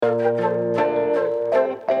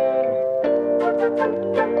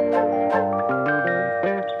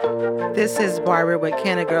This is Barbara with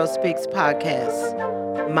Can a Girl Speaks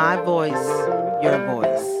podcast. My voice, your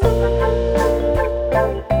voice.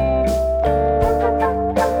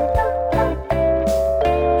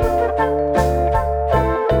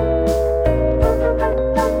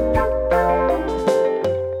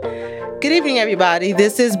 Good evening, everybody.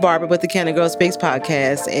 This is Barbara with the Can a Girl Speaks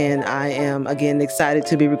podcast, and I am again excited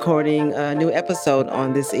to be recording a new episode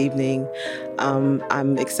on this evening.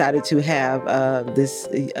 I'm excited to have this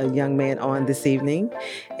young man on this evening,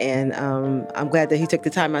 and I'm glad that he took the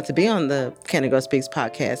time out to be on the Can a Girl Speaks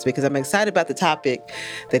podcast because I'm excited about the topic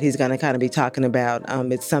that he's going to kind of be talking about.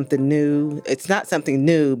 It's something new. It's not something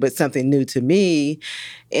new, but something new to me,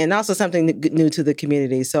 and also something new to the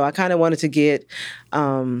community. So I kind of wanted to get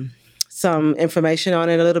some information on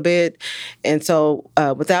it a little bit. And so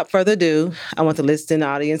without further ado, I want the listening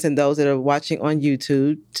audience and those that are watching on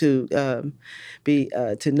YouTube to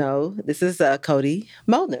know this is Cody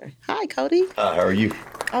Molnar. Hi, Cody. How are you?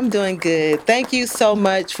 I'm doing good. Thank you so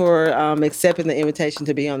much for accepting the invitation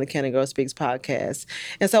to be on the Can a Girl Speaks podcast.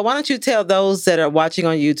 And so why don't you tell those that are watching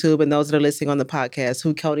on YouTube and those that are listening on the podcast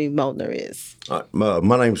who Cody Molnar is?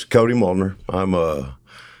 My name's Cody Molnar. I'm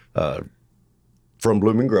from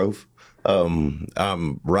Blooming Grove.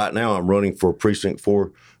 Right now I'm running for Precinct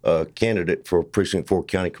 4 candidate for Precinct 4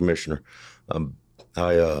 County Commissioner.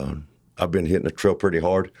 I've been hitting the trail pretty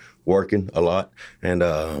hard, working a lot, and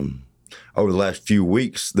over the last few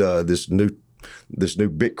weeks, this new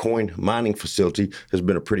Bitcoin mining facility has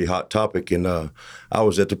been a pretty hot topic. And I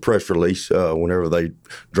was at the press release whenever they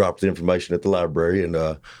dropped the information at the library, and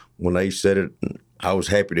when they said it, I was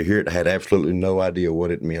happy to hear it. I had absolutely no idea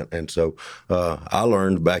what it meant. And so I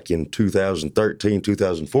learned back in 2013,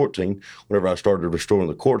 2014, whenever I started restoring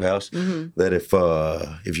the courthouse, that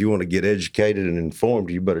if you want to get educated and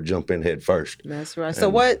informed, you better jump in head first. That's right. So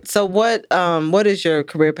what is your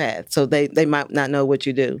career path? So they might not know what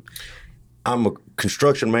you do. I'm a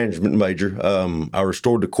construction management major. I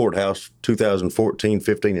restored the courthouse 2014,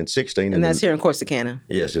 15, and 16. And that's here in Corsicana.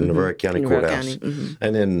 Yes, in Navarre County Courthouse. County.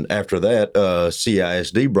 And then after that,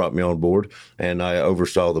 CISD brought me on board, and I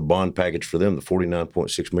oversaw the bond package for them, the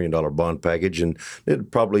 $49.6 million bond package, and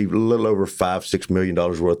did probably a little over $5-6 million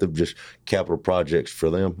worth of just capital projects for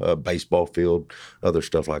them, baseball field, other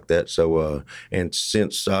stuff like that. So, and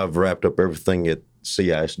since I've wrapped up everything at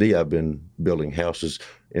CISD, I've been building houses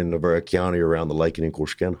in Navarre County around the lake and in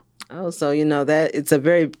Corsicana. Oh, so that it's a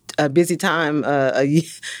very busy time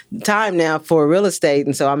now for real estate,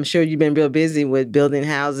 and so I'm sure you've been real busy with building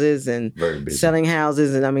houses and selling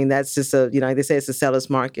houses, and I mean that's just they say it's a seller's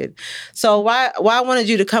market. So why I wanted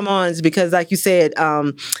you to come on is because, like you said,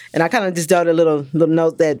 and I kind of just did a little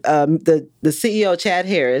note that the CEO Chad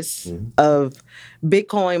Harris of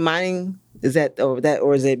Bitcoin mining. Is that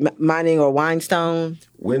or is it mining or Whinstone?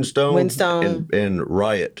 Whinstone and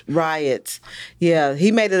Riot. Riot. Yeah.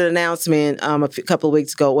 He made an announcement a couple of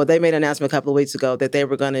weeks ago. Well, they made an announcement a couple of weeks ago that they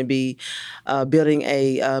were going to be building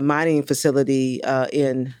a mining facility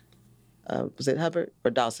in was it Hubbard or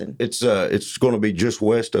Dawson? It's going to be just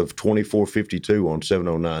west of 2452 on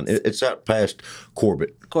 709. It's out past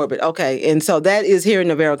Corbett. Okay. And so that is here in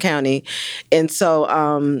Navarre County. And so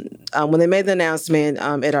when they made the announcement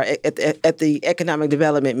at the economic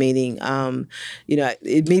development meeting,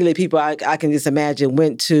 immediately people I can just imagine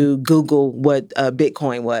went to Google what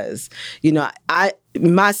Bitcoin was. I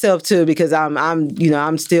myself too, because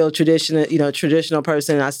I'm still traditional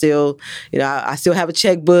person. I still have a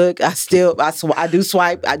checkbook. I do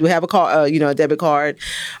swipe. I do have a card, a debit card.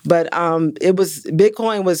 But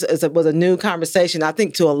Bitcoin was a new conversation, I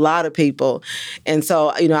think, to a lot of people. And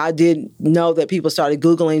so, I did know that people started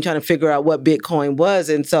Googling, trying to figure out what Bitcoin was.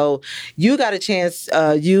 And so you got a chance,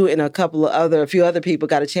 you and a few other people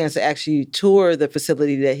got a chance to actually tour the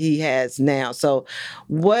facility that he has now. So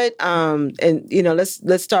what,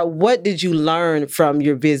 let's start. What did you learn from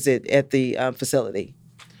your visit at the facility?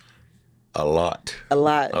 A lot.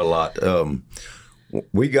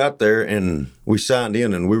 We got there and we signed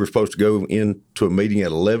in, and we were supposed to go into a meeting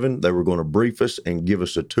at 11. They were going to brief us and give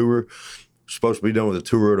us a tour. Supposed to be done with a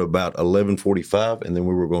tour at about 11:45, and then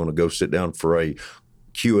we were going to go sit down for a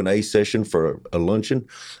Q&A session for a luncheon,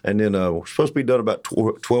 and then we're supposed to be done about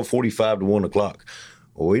 12:45 to 1 o'clock.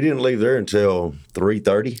 Well, we didn't leave there until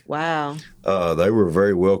 3:30. Wow. They were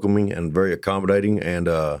very welcoming and very accommodating, and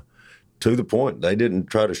to the point. They didn't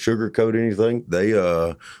try to sugarcoat anything. They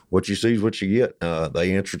what you see is what you get.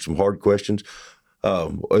 They answered some hard questions.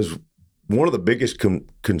 As one of the biggest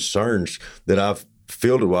concerns that I've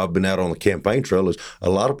fielded while I've been out on the campaign trail is a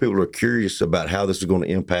lot of people are curious about how this is going to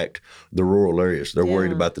impact the rural areas. They're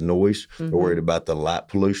worried about the noise. They're worried about the light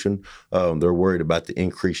pollution. They're worried about the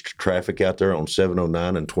increased traffic out there on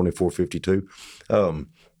 709 and 2452.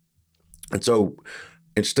 And so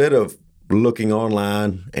instead of looking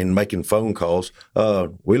online and making phone calls,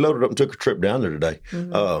 we loaded up and took a trip down there today.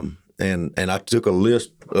 And I took a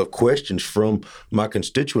list of questions from my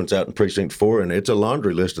constituents out in Precinct 4, and it's a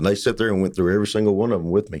laundry list, and they sat there and went through every single one of them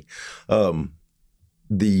with me.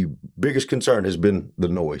 The biggest concern has been the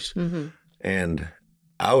noise. And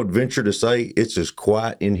I would venture to say it's as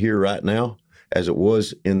quiet in here right now as it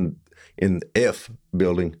was in the F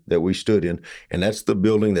building that we stood in, and that's the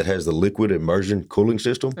building that has the liquid immersion cooling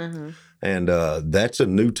system. And that's a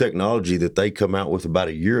new technology that they come out with about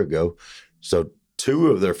a year ago. So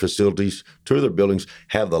two of their buildings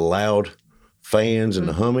have the loud fans and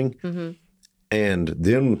the humming. And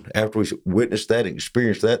then after we witnessed that and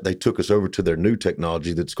experienced that, they took us over to their new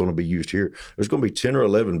technology that's going to be used here. There's going to be 10 or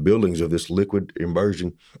 11 buildings of this liquid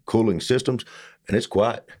immersion cooling systems, and it's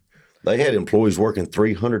quiet. They had employees working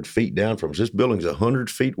 300 feet down from us. This building's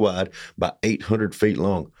 100 feet wide by 800 feet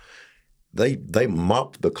long. They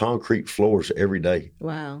mop the concrete floors every day.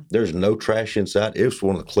 Wow. There's no trash inside. It's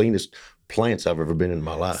one of the cleanest plants I've ever been in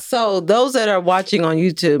my life. So those that are watching on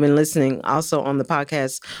YouTube and listening also on the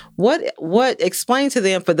podcast, what explain to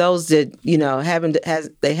them, for those that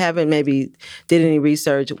haven't maybe did any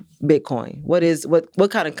research, Bitcoin.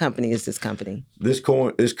 What kind of company is this company? This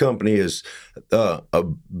company is a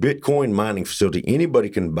Bitcoin mining facility. Anybody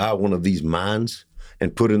can buy one of these mines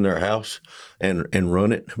and put in their house and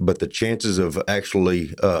run it, but the chances of actually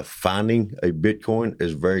finding a Bitcoin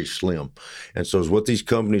is very slim. And so what these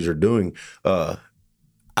companies are doing, I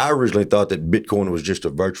originally thought that Bitcoin was just a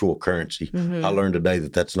virtual currency. I learned today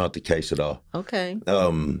that that's not the case at all. Okay.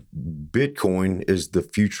 Bitcoin is the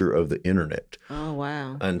future of the internet. Oh,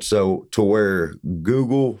 wow. And so to where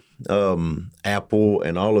Google, Apple,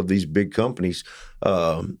 and all of these big companies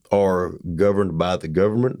are governed by the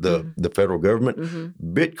government, the federal government,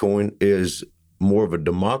 Bitcoin is more of a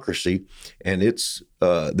democracy, and it's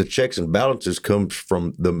the checks and balances comes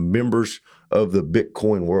from the members of the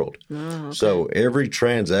Bitcoin world. Oh, okay. So every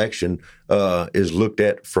transaction is looked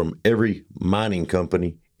at from every mining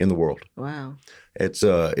company in the world. Wow.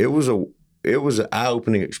 It was an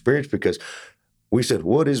eye-opening experience because we said,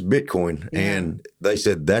 "What is Bitcoin?" Yeah. And they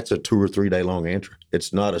said that's a 2 or 3 day long answer.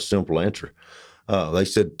 It's not a simple answer. They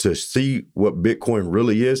said to see what Bitcoin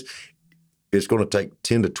really is, it's going to take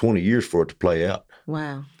 10 to 20 years for it to play out.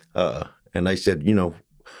 Wow. And they said,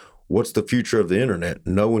 what's the future of the internet?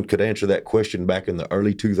 No one could answer that question back in the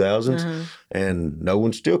early 2000s, and no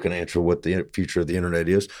one still can answer what the future of the internet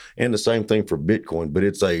is. And the same thing for Bitcoin, but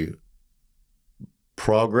it's a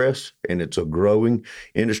progress and it's a growing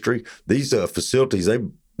industry. These facilities,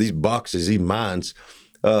 these boxes, these mines,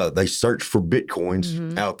 they search for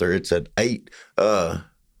Bitcoins out there. It's an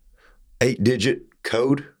 8-digit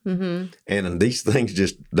code, and these things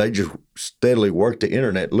just steadily work the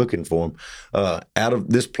internet looking for them. Out of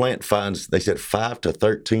this plant finds, they said 5 to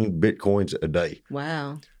 13 Bitcoins a day.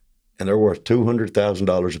 Wow. And they're worth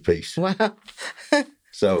 $200,000 a piece. Wow.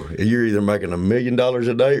 So you're either making $1 million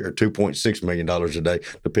a day or $2.6 million a day,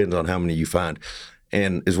 depends on how many you find.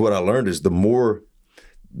 And is what I learned is the more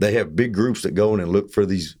they have big groups that go in and look for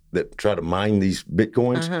these, that try to mine these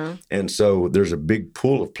Bitcoins. And so there's a big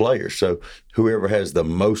pool of players. So whoever has the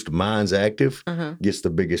most mines active gets the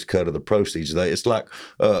biggest cut of the proceeds. It's like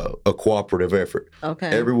a cooperative effort. Okay.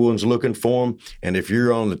 Everyone's looking for them. And if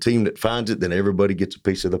you're on the team that finds it, then everybody gets a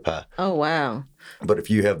piece of the pie. Oh, wow. But if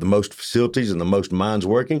you have the most facilities and the most mines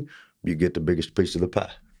working, you get the biggest piece of the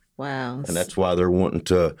pie. Wow. And that's why they're wanting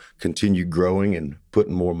to continue growing and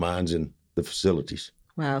putting more mines in the facilities.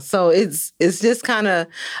 Wow. So it's just kind of,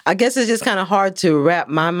 I guess it's just kind of hard to wrap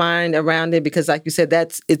my mind around it because, like you said,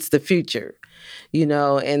 it's the future,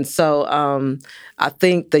 and so I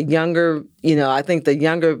think the younger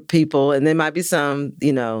people, and there might be some,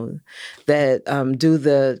 that do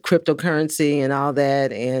the cryptocurrency and all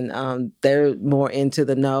that, and they're more into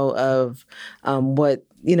the know of what.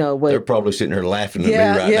 They're probably sitting here laughing at me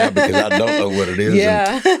right now because I don't know what it is.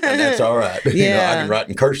 And that's all right. Yeah. I can write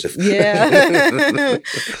in cursive. Yeah.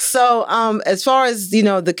 So as far as,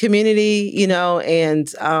 the community, and,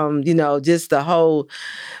 just the whole,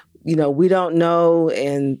 we don't know.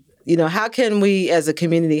 And, how can we as a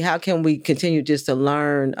community, how can we continue just to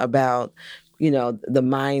learn about, the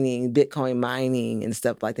mining, Bitcoin mining and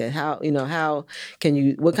stuff like that? How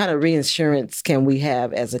can what kind of reinsurance can we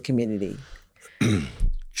have as a community?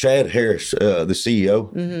 Chad Harris, the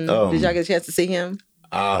CEO. Did y'all get a chance to see him?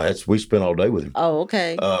 We spent all day with him. Oh,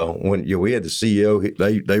 okay. When we had the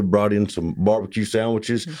CEO, they brought in some barbecue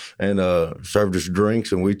sandwiches and served us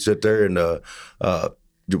drinks, and we'd sit there and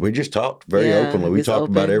we just talked very openly. We talked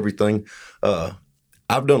about everything.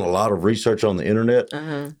 I've done a lot of research on the internet,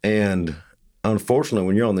 and unfortunately,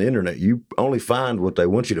 when you're on the internet, you only find what they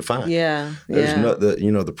want you to find. There's not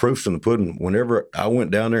the proof's in the pudding. Whenever I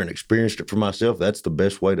went down there and experienced it for myself, that's the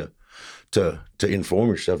best way to inform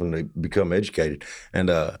yourself and to become educated. And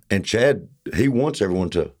Chad, he wants everyone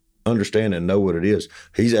to understand and know what it is.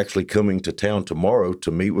 He's actually coming to town tomorrow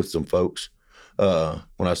to meet with some folks.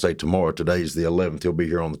 When I say tomorrow, today is the 11th. He'll be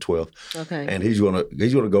here on the 12th. Okay. And he's gonna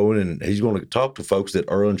go in and he's gonna talk to folks that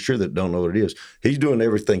are unsure, that don't know what it is. He's doing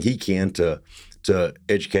everything he can to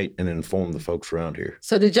educate and inform the folks around here.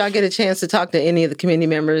 So did y'all get a chance to talk to any of the community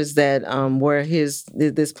members that where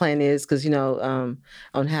this plant is? Because on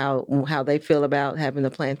how they feel about having the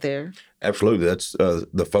plant there. Absolutely. That's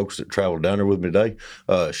the folks that traveled down there with me today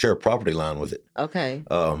share a property line with it. Okay.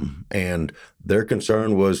 And their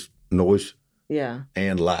concern was noise. Yeah.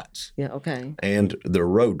 And lights. Yeah, okay. And the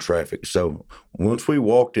road traffic. So once we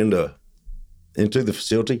walked into the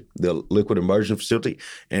facility, the liquid immersion facility,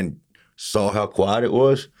 and saw how quiet it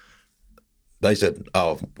was, they said,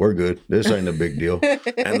 "Oh, we're good. This ain't a big deal."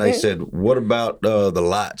 And they said, "What about the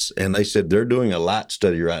lights?" And they said they're doing a light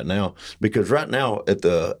study right now, because right now at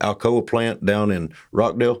the Alcoa plant down in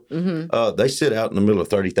Rockdale, they sit out in the middle of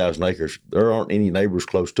 30,000 acres. There aren't any neighbors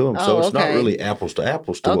close to them. So it's not really apples to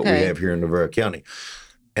apples to what we have here in Navarro County.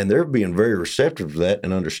 And they're being very receptive to that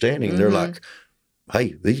and understanding. They're like,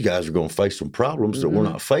 hey, these guys are going to face some problems that we're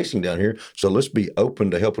not facing down here, so let's be open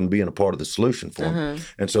to helping being a part of the solution for them.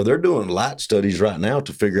 And so they're doing light studies right now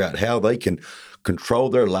to figure out how they can control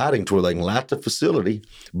their lighting to where they can light the facility,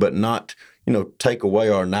 but not, take away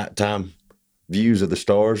our nighttime views of the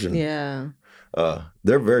stars. And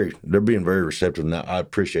they're being very receptive now. I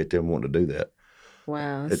appreciate them wanting to do that.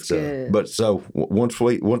 Wow, that's good. But so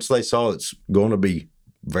once they saw it's going to be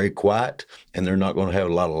very quiet and they're not going to have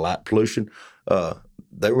a lot of light pollution,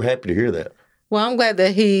 they were happy to hear that. Well, I'm glad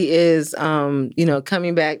that he is,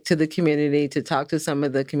 coming back to the community to talk to some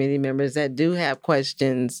of the community members that do have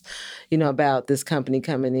questions, about this company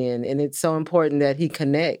coming in. And it's so important that he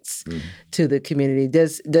connects to the community.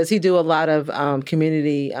 Does he do a lot of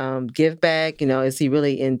community give back? Is he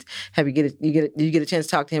really in? Did you get a chance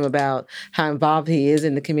to talk to him about how involved he is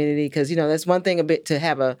in the community? Because that's one thing to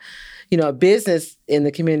have a business in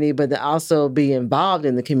the community, but to also be involved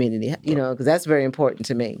in the community, because that's very important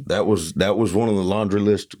to me. That was one of the laundry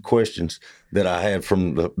list questions that I had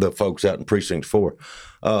from the folks out in Precinct 4.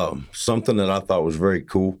 Something that I thought was very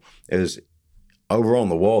cool is over on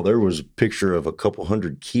the wall, there was a picture of a couple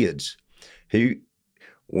hundred kids.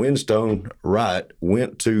 Winstone Wright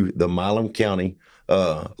went to the Milam County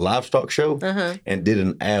livestock show and did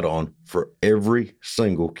an add-on for every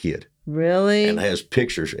single kid. Really? And has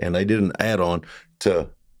pictures, and they did an add-on to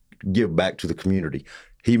give back to the community.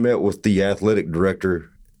 He met with the athletic director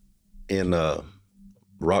in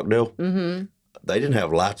Rockdale. They didn't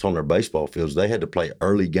have lights on their baseball fields. They had to play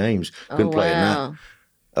early games, couldn't play at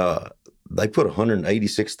night. They put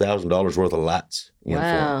 $186,000 worth of lights in for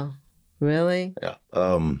them. Really? Yeah.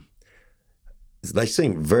 They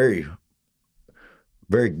seem very,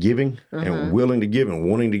 very giving and willing to give and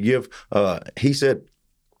wanting to give. He said,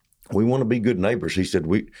 we want to be good neighbors. He said,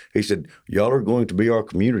 y'all are going to be our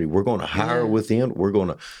community. We're going to hire within. We're going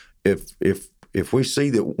to, if we see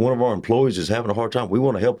that one of our employees is having a hard time, we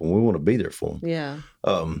want to help them. We want to be there for them. Yeah.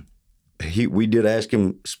 We did ask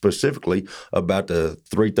him specifically about the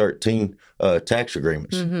 313 tax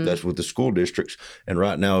agreements. That's with the school districts. And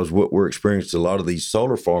right now is what we're experiencing. A lot of these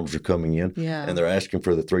solar farms are coming in and they're asking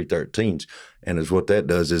for the 313s. And is what that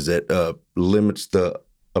does is that limits the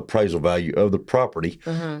appraisal value of the property.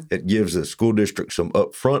 It gives the school district some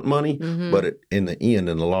upfront money, but in the end,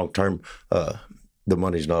 in the long term, the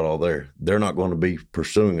money's not all there. They're not going to be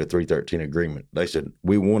pursuing a 313 agreement. They said,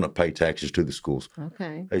 we want to pay taxes to the schools.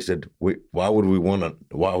 Okay. They said, why would we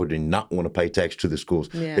not want to pay tax to the schools?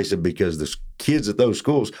 Yeah. They said, because the kids at those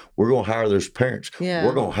schools, we're going to hire those parents. Yeah.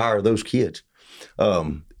 We're going to hire those kids.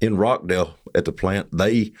 In Rockdale at the plant,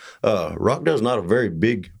 Rockdale's not a very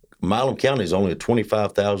big. Milam County is only a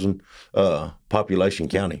 25,000 population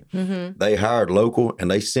county. They hired local,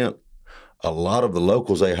 and they sent a lot of the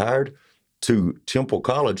locals they hired to Temple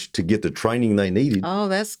College to get the training they needed. Oh,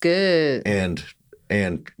 that's good. And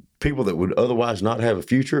people that would otherwise not have a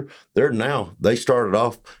future, they started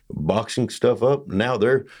off boxing stuff up. Now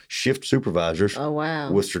they're shift supervisors. Oh,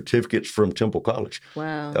 wow. With certificates from Temple College.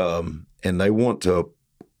 Wow. And they want to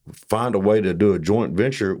find a way to do a joint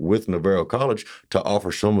venture with Navarro College to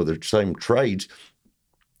offer some of the same trades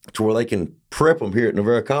to where they can prep them here at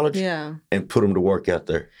Navarro College and put them to work out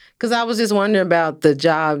there. Because I was just wondering about the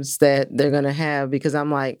jobs that they're going to have, because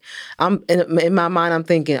I'm like, in my mind, I'm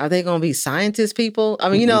thinking, are they going to be scientist people? I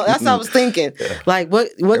mean, that's what I was thinking. Like, what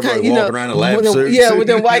kind of, around in lab suits. with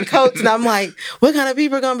their white coats. And I'm like, what kind of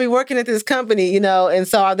people are going to be working at this company, And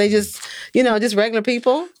so are they just, just regular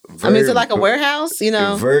people? Is it like a warehouse,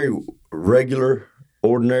 Very regular,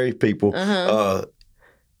 ordinary people.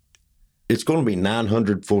 It's going to be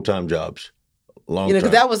 900 full-time jobs.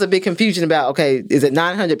 Because that was a big confusion about, okay, is it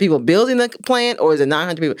 900 people building the plant or is it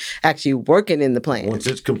 900 people actually working in the plant? Once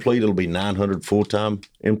it's complete, it'll be 900 full-time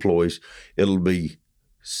employees. It'll be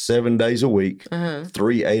 7 days a week, 3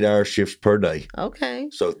 8-hour shifts per day. Okay.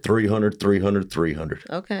 So 300, 300, 300.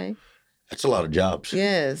 Okay. That's a lot of jobs.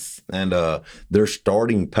 Yes. And their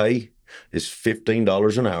starting pay is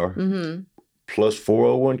 $15 an hour, plus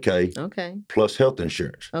 401k, plus health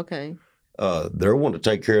insurance. Okay. They're wanting to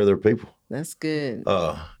take care of their people. That's good.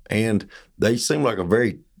 And they seem like a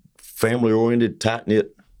very family-oriented,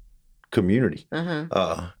 tight-knit community.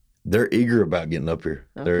 They're eager about getting up here.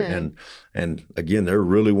 Okay. And again, they're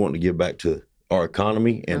really wanting to give back to our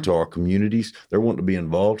economy and to our communities. They're wanting to be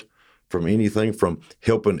involved from anything from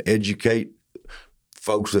helping educate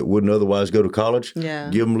folks that wouldn't otherwise go to college,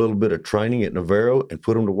 give them a little bit of training at Navarro and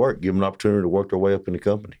put them to work, give them an opportunity to work their way up in the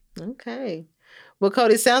company. Okay. Well,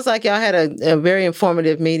 Cody, it sounds like y'all had a very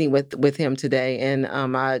informative meeting with him today, and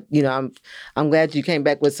I'm glad you came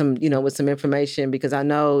back with some information, because I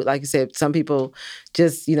know, like you said, some people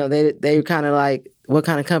just they're kind of like, what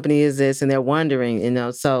kind of company is this, and they're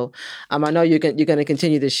wondering, So I know you're going to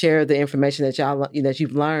continue to share the information that y'all that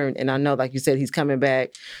you've learned, and I know, like you said, he's coming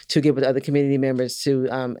back to get with other community members to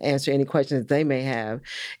answer any questions they may have.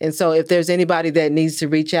 And so, if there's anybody that needs to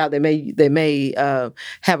reach out, they may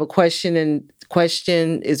have a question.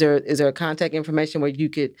 Is there a contact information where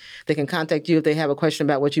they can contact you if they have a question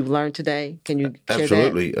about what you've learned today? Can you share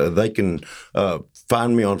Absolutely. that? They can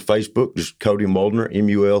find me on Facebook, just Cody Muldner,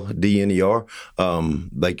 MULDNER.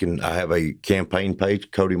 I have a campaign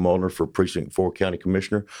page, Cody Muldner for Precinct 4 County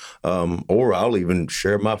Commissioner, or I'll even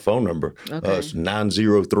share my phone number. Okay. It's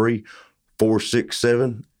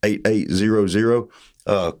 903-467-8800.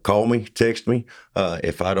 Call me, text me.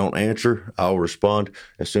 If I don't answer, I'll respond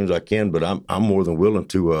as soon as I can. But I'm more than willing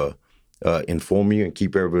to inform you and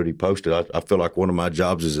keep everybody posted. I feel like one of my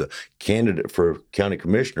jobs as a candidate for county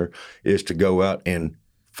commissioner is to go out and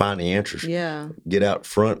find the answers. Yeah. Get out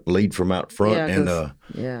front, lead from out front, and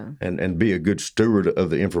be a good steward of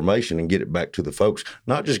the information and get it back to the folks.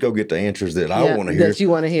 Not just go get the answers that I want to hear, that you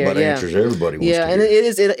want to hear, but answers everybody wants to hear. And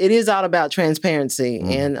it is all about transparency,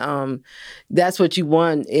 and that's what you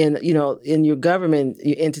want in your government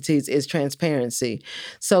entities is transparency.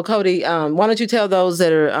 So, Cody, why don't you tell those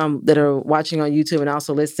that are watching on YouTube and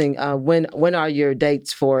also listening, when are your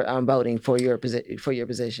dates for voting for your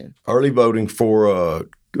position? Early voting for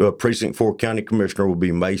Precinct 4 County Commissioner will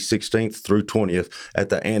be May 16th through 20th at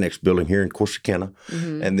the Annex Building here in Corsicana.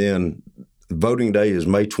 And then voting day is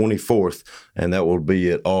May 24th, and that will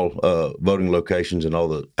be at all voting locations in all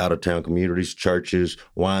the out-of-town communities, churches,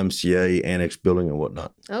 YMCA, Annex Building, and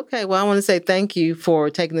whatnot. Okay. Well, I want to say thank you for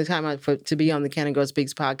taking the time out to be on the County Girl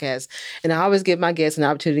Speaks podcast. And I always give my guests an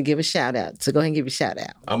opportunity to give a shout-out. So go ahead and give a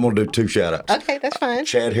shout-out. I'm going to do 2 shout-outs. Okay, that's fine.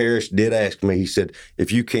 Chad Harris did ask me, he said,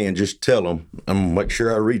 if you can, just tell them. I'm going to make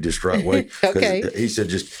sure I read this the right way. Okay. He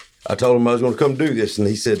said, I told him I was going to come do this, and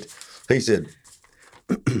he said,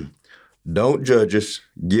 don't judge us.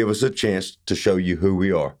 Give us a chance to show you who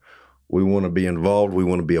we are. We want to be involved. We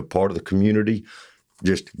want to be a part of the community.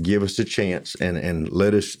 Just give us a chance and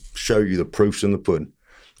let us show you the proofs in the pudding.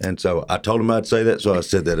 And so I told him I'd say that. So I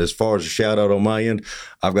said that. As far as a shout out on my end,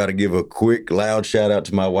 I've got to give a quick, loud shout out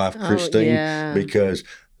to my wife, Christine, because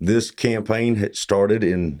this campaign had started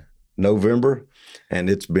in November. And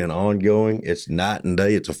it's been ongoing. It's night and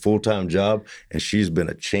day. It's a full-time job. And she's been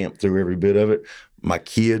a champ through every bit of it. My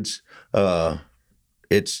kids,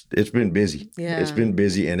 it's been busy. Yeah. It's been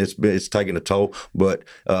busy, and it's taken a toll. But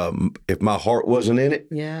if my heart wasn't in it,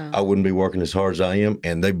 I wouldn't be working as hard as I am.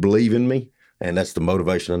 And they believe in me. And that's the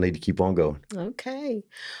motivation I need to keep on going. Okay.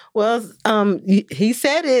 Well, he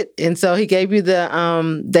said it. And so he gave you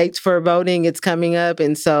the dates for voting. It's coming up.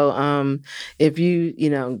 And so if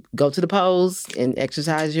you go to the polls and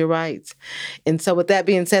exercise your rights. And so with that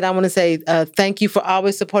being said, I want to say thank you for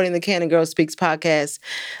always supporting the County Girl Speaks podcast.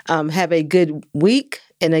 Have a good week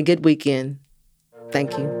and a good weekend.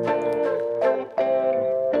 Thank you.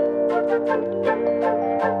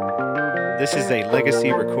 This is a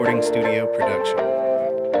Legacy Recording Studio production.